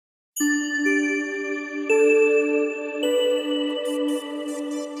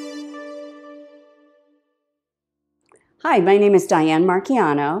Hi, my name is Diane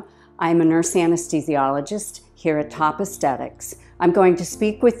Marchiano. I'm a nurse anesthesiologist here at Top Aesthetics. I'm going to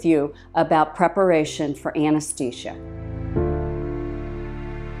speak with you about preparation for anesthesia.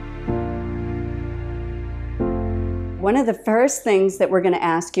 One of the first things that we're going to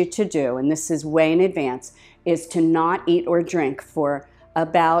ask you to do, and this is way in advance, is to not eat or drink for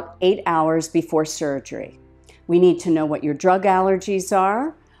about 8 hours before surgery. We need to know what your drug allergies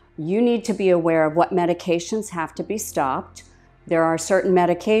are. You need to be aware of what medications have to be stopped. There are certain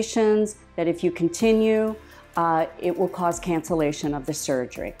medications that if you continue, it will cause cancellation of the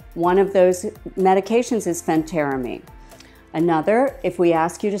surgery. One of those medications is Phentermine. Another, if we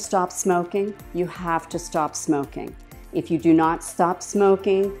ask you to stop smoking, you have to stop smoking. If you do not stop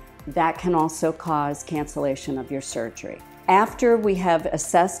smoking, that can also cause cancellation of your surgery. After we have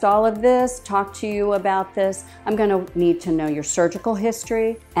assessed all of this, talked to you about this, I'm going to need to know your surgical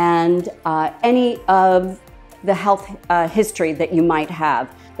history and any of the health history that you might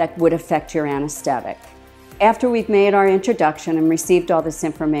have that would affect your anesthetic. After we've made our introduction and received all this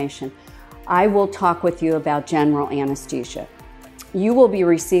information, I will talk with you about general anesthesia. You will be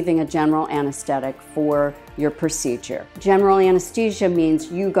receiving a general anesthetic for your procedure. General anesthesia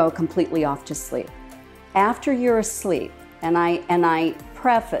means you go completely off to sleep. After you're asleep, and I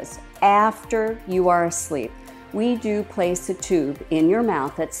preface, after you are asleep, we do place a tube in your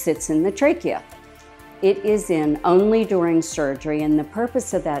mouth that sits in the trachea. It is in only during surgery, and the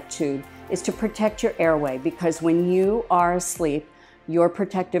purpose of that tube is to protect your airway, because when you are asleep, your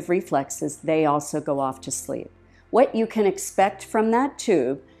protective reflexes, they also go off to sleep. What you can expect from that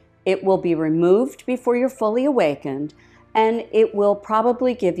tube, it will be removed before you're fully awakened, and it will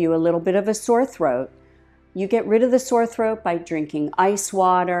probably give you a little bit of a sore throat. You get rid of the sore throat by drinking ice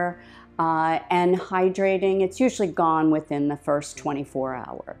water and hydrating. It's usually gone within the first 24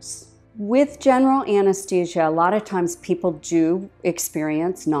 hours. With general anesthesia, a lot of times people do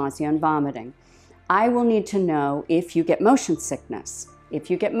experience nausea and vomiting. I will need to know if you get motion sickness.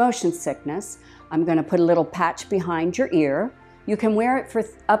 If you get motion sickness, I'm going to put a little patch behind your ear. You can wear it for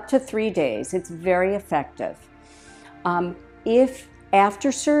up to 3 days. It's very effective. If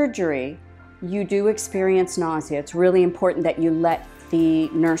after surgery you do experience nausea, it's really important that you let the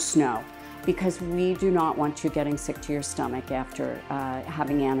nurse know, because we do not want you getting sick to your stomach after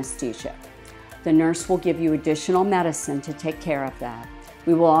having anesthesia. The nurse will give you additional medicine to take care of that.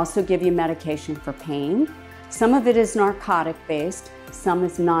 We will also give you medication for pain. Some of it is narcotic-based, some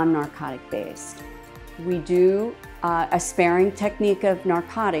is non-narcotic-based. We do a sparing technique of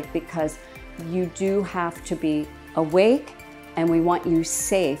narcotic because you do have to be awake, and we want you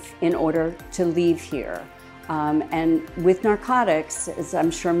safe in order to leave here. And with narcotics, as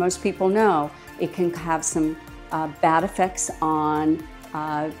I'm sure most people know, it can have some bad effects on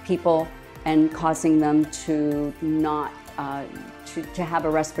people and causing them to not to have a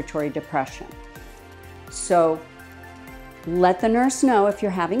respiratory depression. So let the nurse know if you're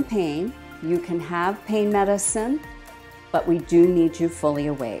having pain. You can have pain medicine, but we do need you fully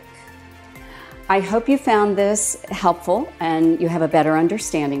awake. I hope you found this helpful and you have a better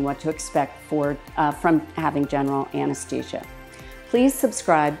understanding what to expect from having general anesthesia. Please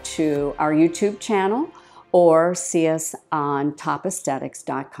subscribe to our YouTube channel or see us on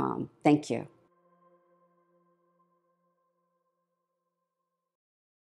topaesthetics.com. Thank you.